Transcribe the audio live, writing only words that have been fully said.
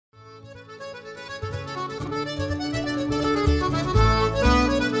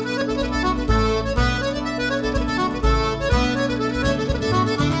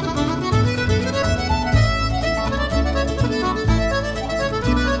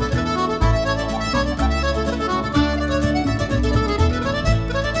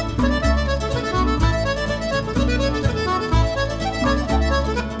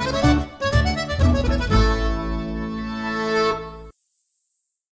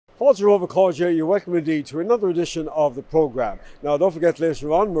Walter Overclose here, you're welcome indeed to another edition of the programme. Now don't forget,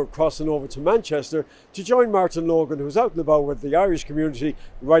 later on we're crossing over to Manchester to join Martin Logan, who's out and about with the Irish community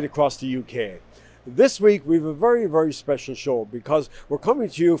right across the UK. This week we have a very special show because we're coming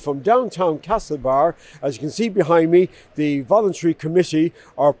to you from downtown Castlebar. As you can see behind me, the voluntary committee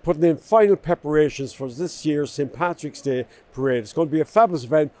are putting in final preparations for this year's St. Patrick's Day parade. It's going to be a fabulous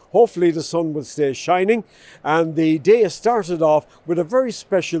event. Hopefully the sun will stay shining, and the day has started off with a very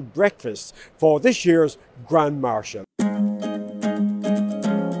special breakfast for this year's Grand Marshal.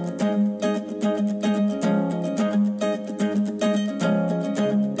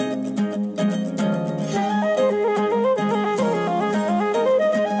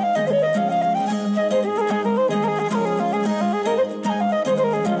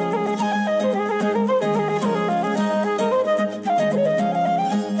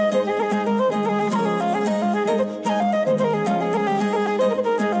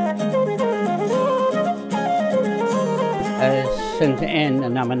 Sent in a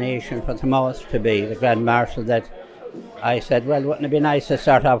nomination for Thomas to be the Grand Marshal, that I said, well, wouldn't it be nice to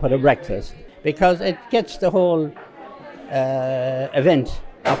start off with a breakfast, because it gets the whole event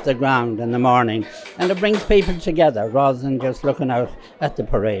off the ground in the morning, and it brings people together rather than just looking out at the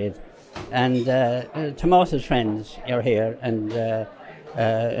parade. And Thomas's friends are here, and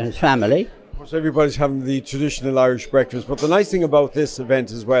his family. Of course, everybody's having the traditional Irish breakfast, but the nice thing about this event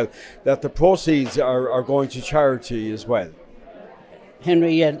as well, that the proceeds are going to charity as well.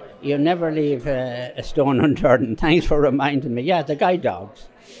 Henry, you never leave a stone unturned. Thanks for reminding me. Yeah, the guide dogs.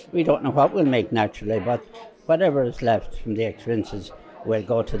 We don't know what we'll make naturally, but whatever is left from the expenses will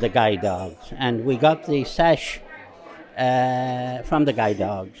go to the guide dogs. And we got the sash from the guide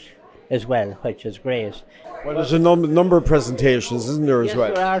dogs as well, which is great. Well, there's a number of presentations, isn't there, as well?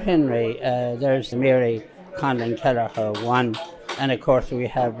 Yes, there are, Henry. There's Mary Conlon Kelleher, one. And of course we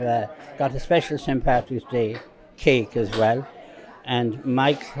have got a special St. Patrick's Day cake as well. And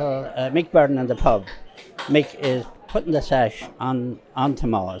Mick Burden in the pub. Mick is putting the sash on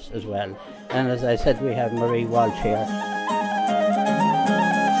Thomas as well. And as I said, we have Marie Walsh here.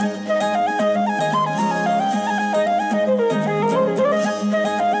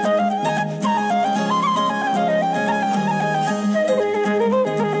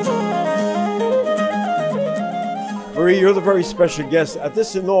 Marie, you're the very special guest at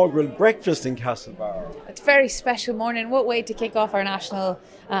this inaugural breakfast in Castlebar. It's a very special morning. What way to kick off our national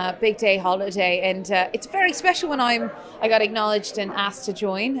big day holiday, and it's very special when I got acknowledged and asked to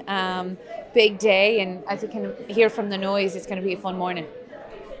join. Big day, and as you can hear from the noise, it's going to be a fun morning.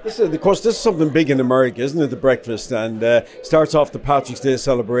 Of course, this is something big in America, isn't it, the breakfast, and starts off the Patrick's Day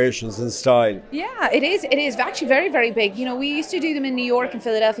celebrations in style. Yeah, it is. It is actually very big. You know, we used to do them in New York and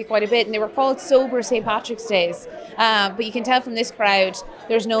Philadelphia quite a bit, and they were called sober St. Patrick's Days. But you can tell from this crowd,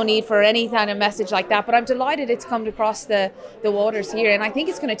 there's no need for any kind of message like that. But I'm delighted it's come across the waters here, and I think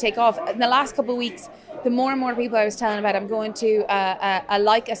it's going to take off. In the last couple of weeks, the more and more people I was telling about, I'm going to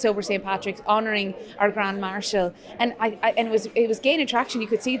like a sober St. Patrick's, honouring our Grand Marshal, and it was gaining traction. You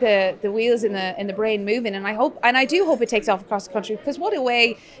could see the wheels in the brain moving, and I do hope it takes off across the country, because what a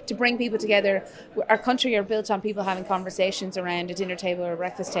way to bring people together. Our country are built on people having conversations around a dinner table or a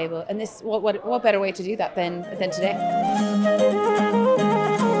breakfast table, and this what better way to do that than today.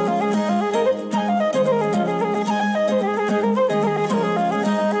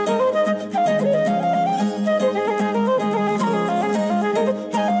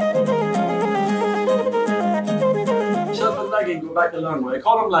 Go back a long way. I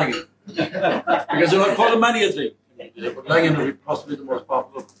call him Langan because I call him many a thing, but Langan will be possibly the most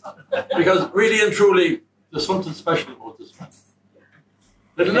popular, because really and truly there's something special about this man.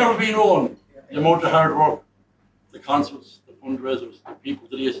 It'll never be known the amount of hard work, the concerts, the fundraisers, the people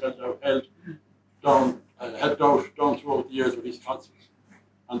that he has helped out down throughout the years with his concerts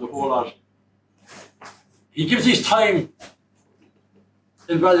and the whole lot. He gives his time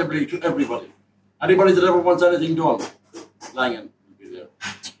invaluably to everybody. Anybody that ever wants anything done, Langan will be there.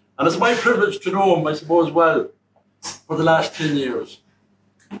 And it's my privilege to know him, I suppose, well, for the last 10 years.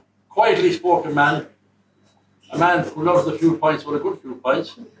 Quietly spoken man, a man who loves a few pints, but a good few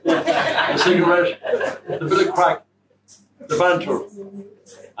pints, a cigarette, a bit of crack, the banter,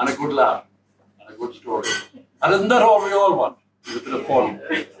 and a good laugh, and a good story. And isn't that all we all want? A bit of fun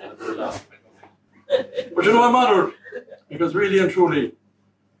and a bit of laugh. But you know, I'm honoured, because really and truly,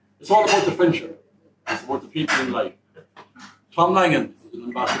 it's all about the friendship. It's about the people in life. Tom Langan is an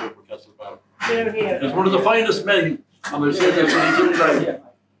ambassador for Castlebar. He's one of the finest men, and I say this in his own life,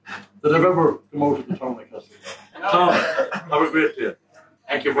 that have ever come out of the town of Castlebar. Tom, have a great day.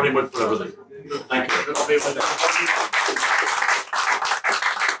 Thank you very much for everything. Thank you.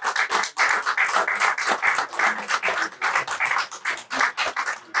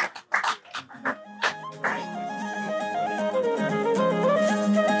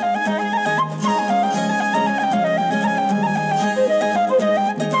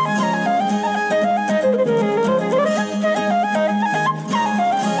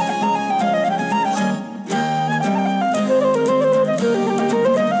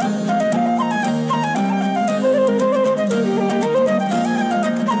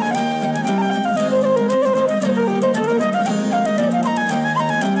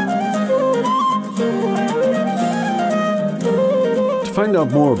 find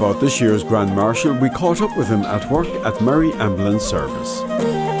out more about this year's Grand Marshal, we caught up with him at work at Murray Ambulance Service.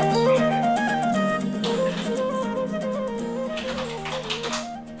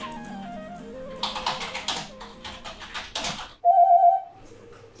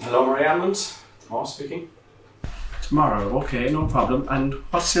 Hello, Murray Ambulance. Tomorrow speaking. Tomorrow, okay, no problem. And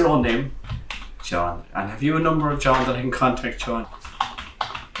what's your own name? John. And have you a number, John, that I can contact John?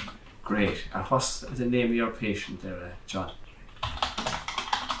 Great. And what's the name of your patient there, John?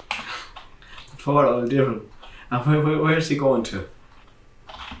 Poor old devil. And where's he going to?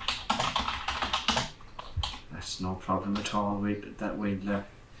 That's no problem at all. We'll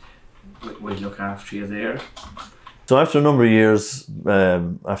look after you there. So after a number of years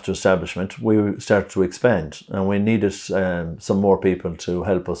after establishment, we started to expand, and we needed some more people to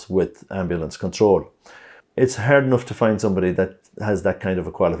help us with ambulance control. It's hard enough to find somebody that has that kind of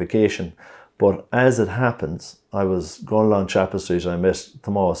a qualification, but as it happens, I was going along Chapel Street and I met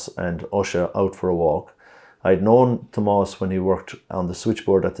Tomas and Usha out for a walk. I'd known Tomas when he worked on the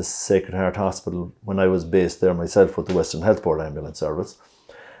switchboard at the Sacred Heart Hospital when I was based there myself with the Western Health Board Ambulance Service.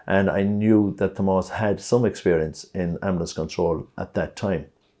 And I knew that Tomas had some experience in ambulance control at that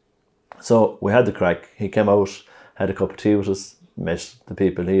time. So we had the crack. He came out, had a cup of tea with us, met the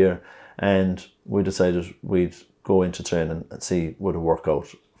people here, and we decided we'd go into training and see would it work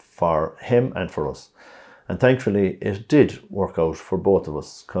out for him and for us. And thankfully it did work out for both of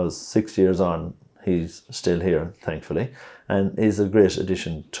us, because 6 years on he's still here, thankfully, and is a great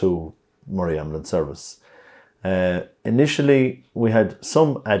addition to Murray Ambulance Service. Initially we had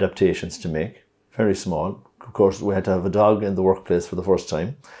some adaptations to make, very small. Of course we had to have a dog in the workplace for the first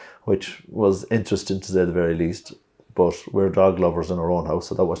time, which was interesting to say the very least, but we're dog lovers in our own house,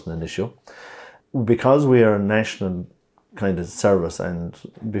 so that wasn't an issue. Because we are a national kind of service, and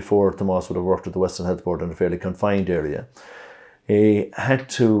before Tomas would have worked with the Western Health Board in a fairly confined area, he had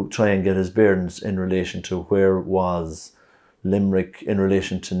to try and get his bearings in relation to where was Limerick in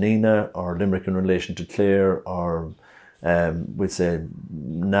relation to Nina, or Limerick in relation to Clare, or we'd say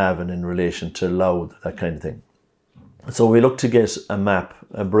Navan in relation to Louth, that kind of thing. So we looked to get a map,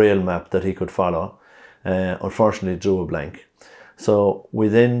 a braille map that he could follow. Unfortunately, it drew a blank. So we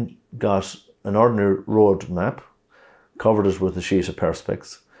then got an ordinary road map, covered it with a sheet of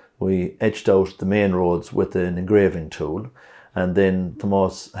perspex. We etched out the main roads with an engraving tool, and then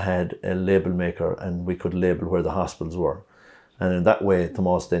Tomas had a label maker and we could label where the hospitals were. And in that way,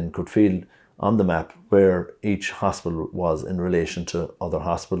 Tomas then could feel on the map where each hospital was in relation to other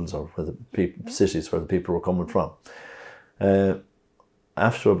hospitals or where the cities where the people were coming from.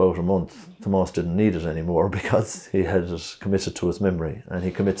 After about a month, Tomas didn't need it anymore because he had it committed to his memory, and he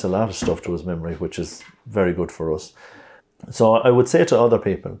commits a lot of stuff to his memory, which is very good for us. So I would say to other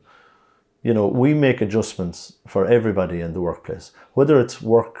people, you know, we make adjustments for everybody in the workplace, whether it's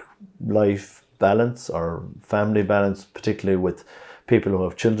work-life balance or family balance, particularly with people who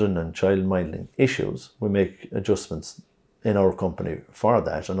have children and child minding issues. We make adjustments in our company for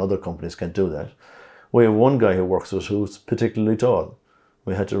that, and other companies can do that. We have one guy who works with us who's particularly tall.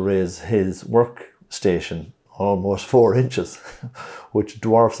 We had to raise his workstation almost 4 inches, which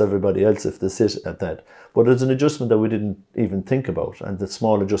dwarfs everybody else if they sit at that. But it's an adjustment that we didn't even think about, and the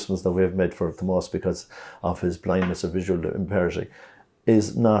small adjustments that we have made for Tomas because of his blindness or visual impairment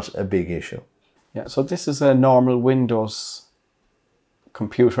is not a big issue. Yeah, so this is a normal Windows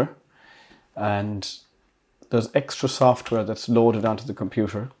computer, and there's extra software that's loaded onto the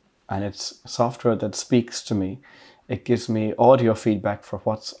computer, and it's software that speaks to me. It gives me audio feedback for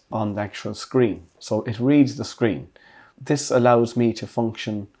what's on the actual screen. So it reads the screen. This allows me to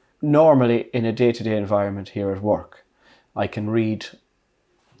function normally in a day-to-day environment here at work. I can read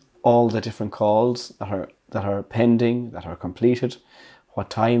all the different calls that are pending, that are completed, what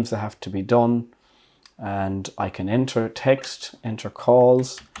times they have to be done, and I can enter text, enter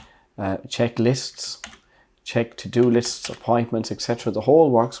calls, check lists, check to-do lists, appointments, etc. The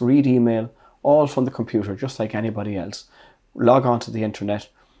whole works, read email, all from the computer, just like anybody else. Log on to the internet,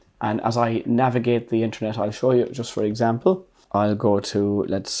 and as I navigate the internet, I'll show you, just for example, I'll go to,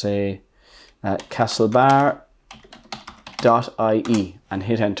 let's say, Castlebar.ie and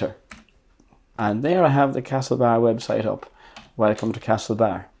hit enter. And there I have the Castlebar website up. Welcome to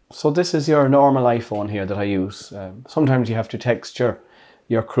Castlebar. So this is your normal iPhone here that I use. Sometimes you have to text your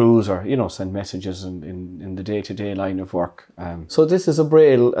crews, or send messages in the day-to-day line of work. So this is a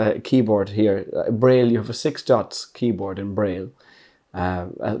Braille keyboard here. Braille, you have a 6 dots keyboard in Braille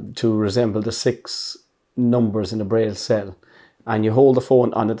to resemble the 6 numbers in a Braille cell, and you hold the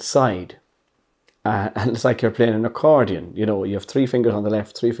phone on its side, and it's like you're playing an accordion. You have 3 fingers on the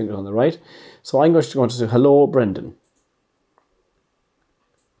left, 3 fingers on the right. So I'm going to do hello Brendan.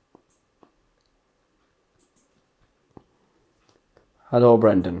 Hello,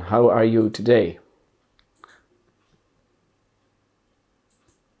 Brendan. How are you today?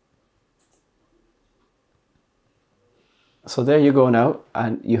 So there you go now,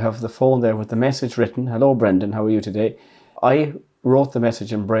 and you have the phone there with the message written. Hello, Brendan. How are you today? I wrote the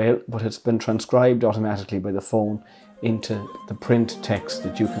message in Braille, but it's been transcribed automatically by the phone into the print text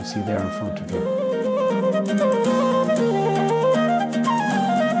that you can see there in front of you.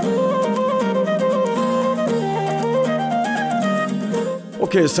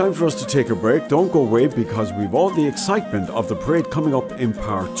 Okay, it's time for us to take a break. Don't go away because we've all the excitement of the parade coming up in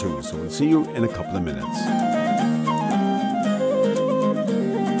part 2. So we'll see you in a couple of minutes.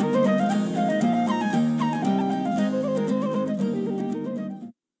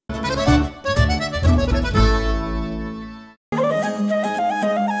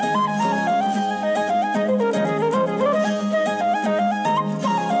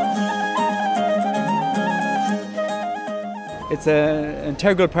 It's an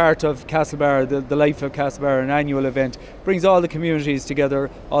integral part of Castlebar, the life of Castlebar, an annual event. Brings all the communities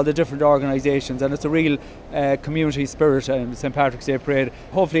together, all the different organisations, and it's a real community spirit and St Patrick's Day Parade.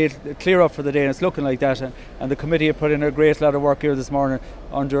 Hopefully it'll clear up for the day, and it's looking like that. And the committee have put in a great lot of work here this morning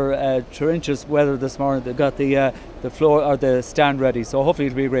under torrential weather this morning. They got the floor or the stand ready, so hopefully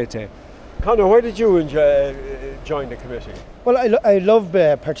it'll be a great day. Conor, why did you join the committee? Well, I love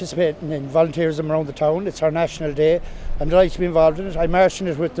participating in volunteerism around the town. It's our national day. I'm delighted to be involved in it. I marched in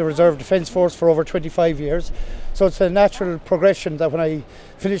it with the Reserve Defence Force for over 25 years. So it's a natural progression that when I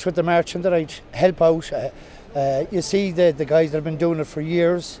finish with the marching that I'd help out. You see the guys that have been doing it for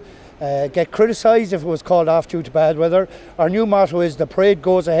years get criticised if it was called off due to bad weather. Our new motto is the parade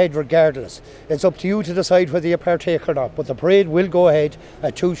goes ahead regardless. It's up to you to decide whether you partake or not, but the parade will go ahead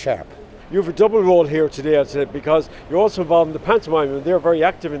at 2 sharp. You have a double role here today, I'd say, because you're also involved in the pantomime and they're very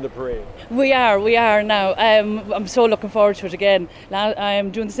active in the parade. We are now. I'm so looking forward to it again.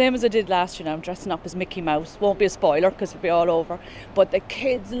 I'm doing the same as I did last year now. I'm dressing up as Mickey Mouse. Won't be a spoiler because it'll be all over. But the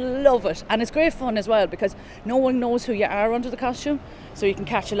kids love it. And it's great fun as well because no one knows who you are under the costume. So you can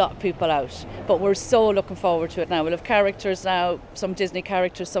catch a lot of people out. But we're so looking forward to it now. We'll have characters now, some Disney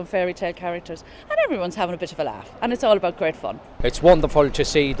characters, some fairy tale characters. And everyone's having a bit of a laugh. And it's all about great fun. It's wonderful to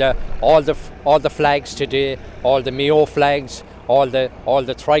see all the flags today, all the Mayo flags, all the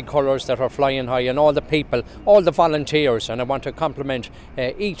tricolours that are flying high, and all the people, all the volunteers. And I want to compliment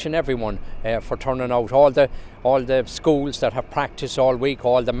each and everyone for turning out. All the schools that have practiced all week,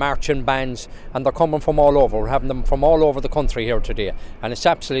 all the marching bands, and they're coming from all over. We're having them from all over the country here today, and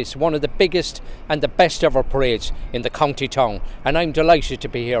it's one of the biggest and the best ever parades in the county town. And I'm delighted to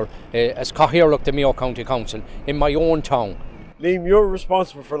be here as Cathaoirleach the Mayo County Council in my own town. Liam, you're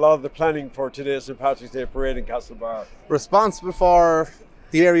responsible for a lot of the planning for today's St Patrick's Day Parade in Castlebar. Responsible for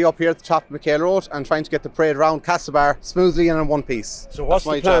the area up here at the top of McHale Road and trying to get the parade around Castlebar smoothly and in one piece. So what's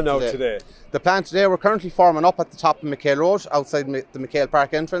the plan now today? The plan today, we're currently forming up at the top of McHale Road outside the McHale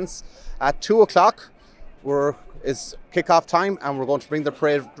Park entrance. At 2 o'clock is kick-off time, and we're going to bring the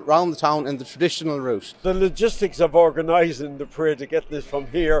parade around the town in the traditional route. The logistics of organising the parade to get this from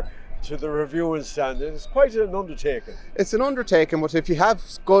here to the reviewing stand, it's quite an undertaking. It's an undertaking, but if you have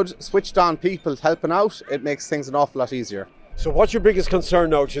good switched on people helping out, it makes things an awful lot easier. So what's your biggest concern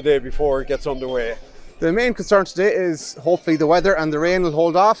now today before it gets underway? The main concern today is hopefully the weather and the rain will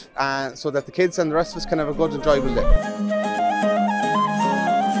hold off so that the kids and the rest of us can have a good, enjoyable day.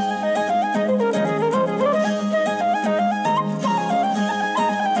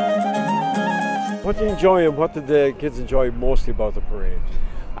 What do you enjoy and what did the kids enjoy mostly about the parade?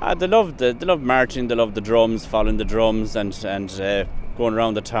 They love marching, they love the drums, following the drums and going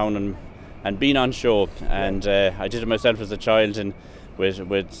around the town and being on show. And I did it myself as a child and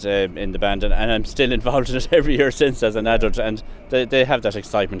in the band, and I'm still involved in it every year since as an adult, and they have that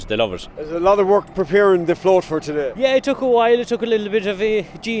excitement, they love it. There's a lot of work preparing the float for today. Yeah, it took a while, it took a little bit of a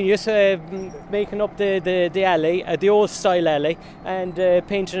genius making up the alley, the old style alley, and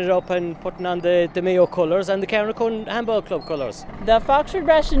painting it up and putting on the Mayo colours and the Cairnacone Handball Club colours. The Foxford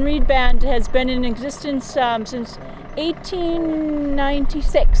Brass and Reed Band has been in existence since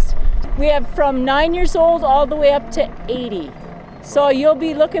 1896. We have from 9 years old all the way up to 80. So you'll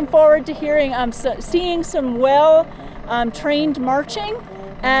be looking forward to seeing some well-trained marching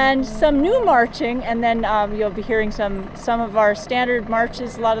and some new marching, and then you'll be hearing some of our standard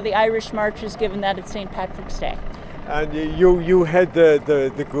marches, a lot of the Irish marches, given that it's St. Patrick's Day. And you head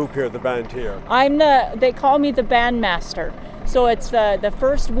the group here, the band here. They call me the band master. So it's the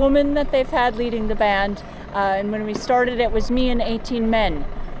first woman that they've had leading the band, and when we started it was me and 18 men.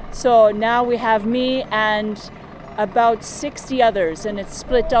 So now we have me and about 60 others, and it's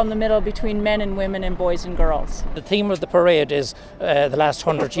split down the middle between men and women and boys and girls. The theme of the parade is the last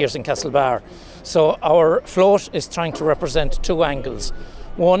 100 years in Castlebar. So our float is trying to represent two angles.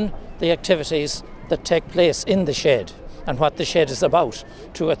 One, the activities that take place in the shed and what the shed is about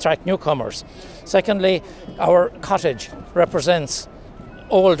to attract newcomers. Secondly, our cottage represents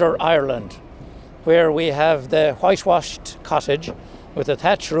older Ireland, where we have the whitewashed cottage with a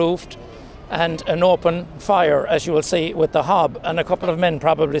thatch roof and an open fire, as you will see, with the hob and a couple of men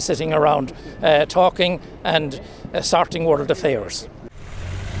probably sitting around talking and sorting world affairs.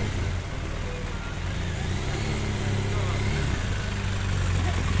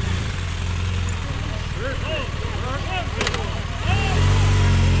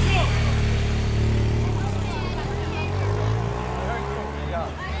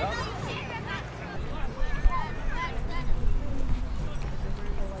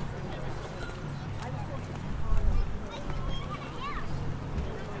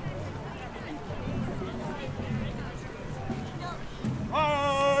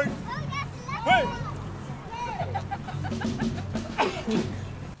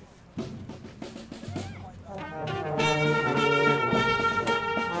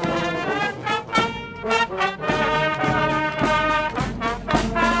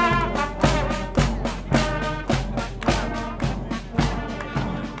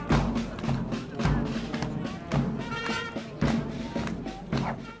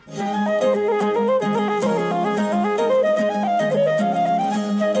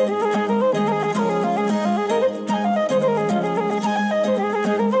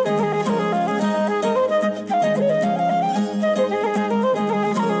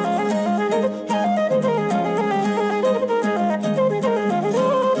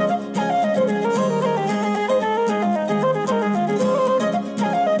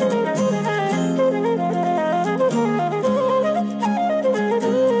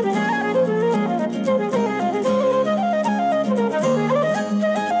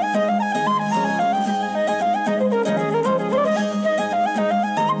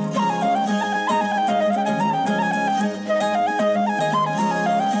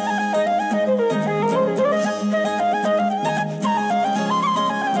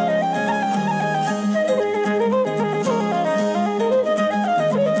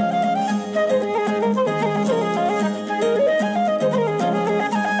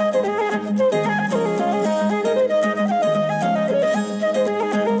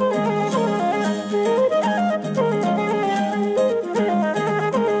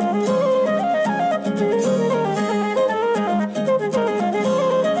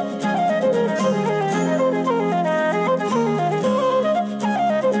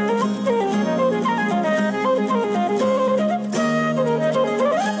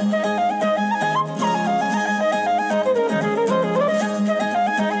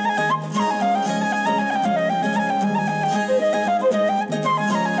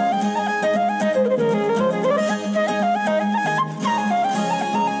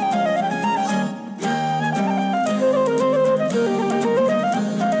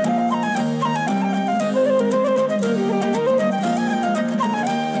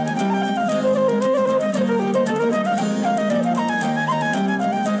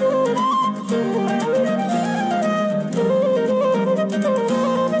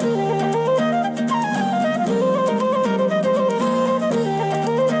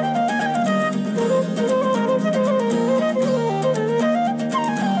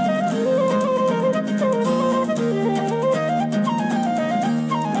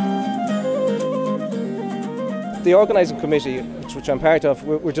 The organising committee, which I'm part of,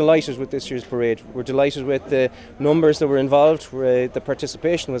 we're delighted with this year's parade. We're delighted with the numbers that were involved. The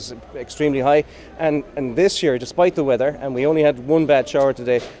participation was extremely high, and this year, despite the weather, and we only had one bad shower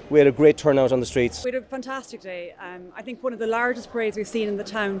today, we had a great turnout on the streets. We had a fantastic day. I think one of the largest parades we've seen in the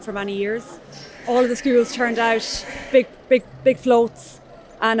town for many years. All of the schools turned out, big floats,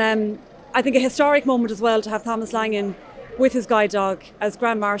 and I think a historic moment as well to have Thomas Langan with his guide dog as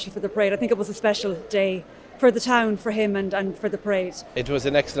Grand Marshal for the parade. I think it was a special day for the town, for him and for the parade. It was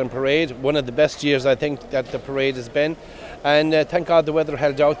an excellent parade, one of the best years I think that the parade has been, and thank God the weather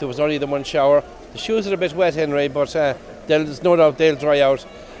held out. There was only the one shower. The shoes are a bit wet, Henry, but there's no doubt they'll dry out,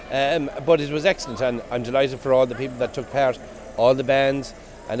 but it was excellent, and I'm delighted for all the people that took part, all the bands,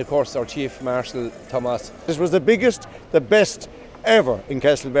 and of course our Chief Marshal Thomas. This was the biggest, the best ever in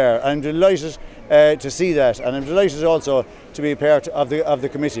Castlebar. I'm delighted to see that, and I'm delighted also to be part of the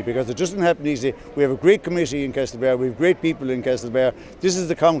committee, because it doesn't happen easy. We have a great committee in Castlebar, we have great people in Castlebar. This is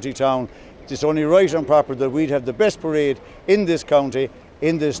the county town. It's only right and proper that we'd have the best parade in this county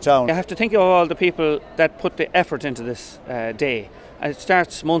in this town. You have to think of all the people that put the effort into this day. It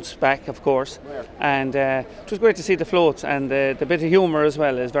starts months back, of course, and it was great to see the floats, and the bit of humour as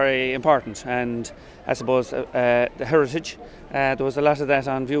well is very important, and I suppose the heritage. There was a lot of that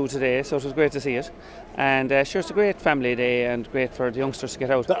on view today, so it was great to see it. And sure, it's a great family day and great for the youngsters to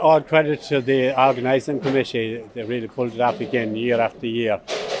get out. All credit to the organising committee. They really pulled it off again year after year.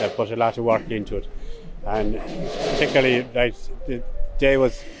 They put a lot of work into it, and particularly the day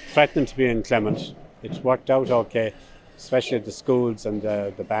was threatening to be inclement. It's worked out okay, especially the schools and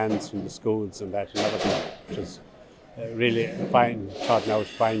the bands from the schools and that and everything. It was really a fine, thought-out,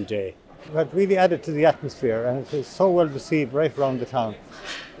 fine day. What really added to the atmosphere, and it was so well received right around the town,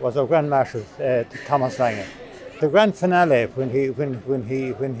 was our Grand Marshal, Thomas Langan. The grand finale, when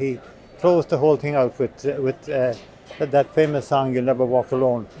he closed the whole thing out with that famous song "You'll Never Walk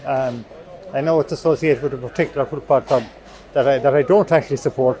Alone." I know it's associated with a particular football club that I don't actually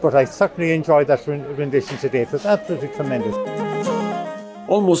support, but I certainly enjoyed that rendition today. It was absolutely tremendous.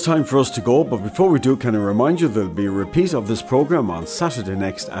 Almost time for us to go, but before we do, can I remind you there'll be a repeat of this programme on Saturday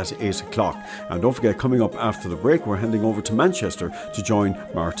next at 8 o'clock. And don't forget, coming up after the break, we're heading over to Manchester to join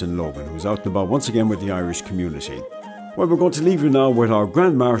Martin Logan, who's out and about once again with the Irish community. Well, we're going to leave you now with our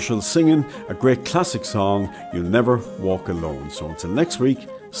Grand Marshal singing a great classic song, You'll Never Walk Alone. So until next week,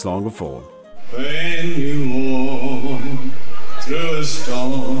 slán go fóill. When you walk through a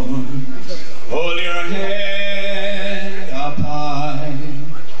storm, hold your head up high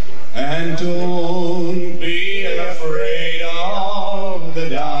and don't be afraid of the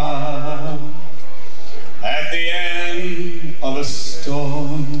dark. At the end of a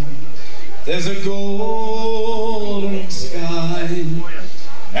storm, there's a golden sky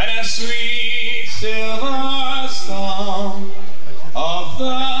and a sweet silver song of the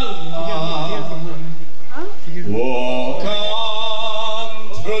Lord. Walk on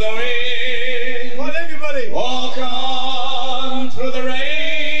through the rain. Come on, everybody. Walk on through the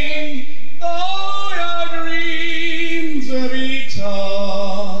rain. Though your dreams will be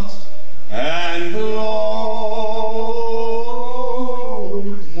tossed and blown.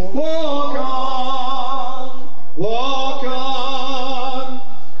 Walk on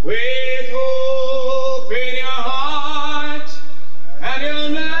with hope in your heart, and you'll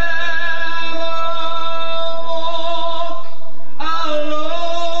never walk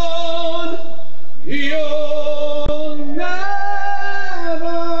alone. You'll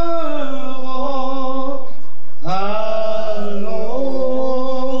never walk alone.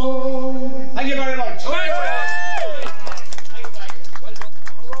 Thank you very much.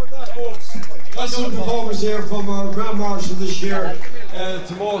 Got some performers here from our Grand Marshal this year,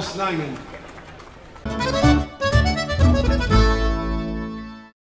 Thomas Langan.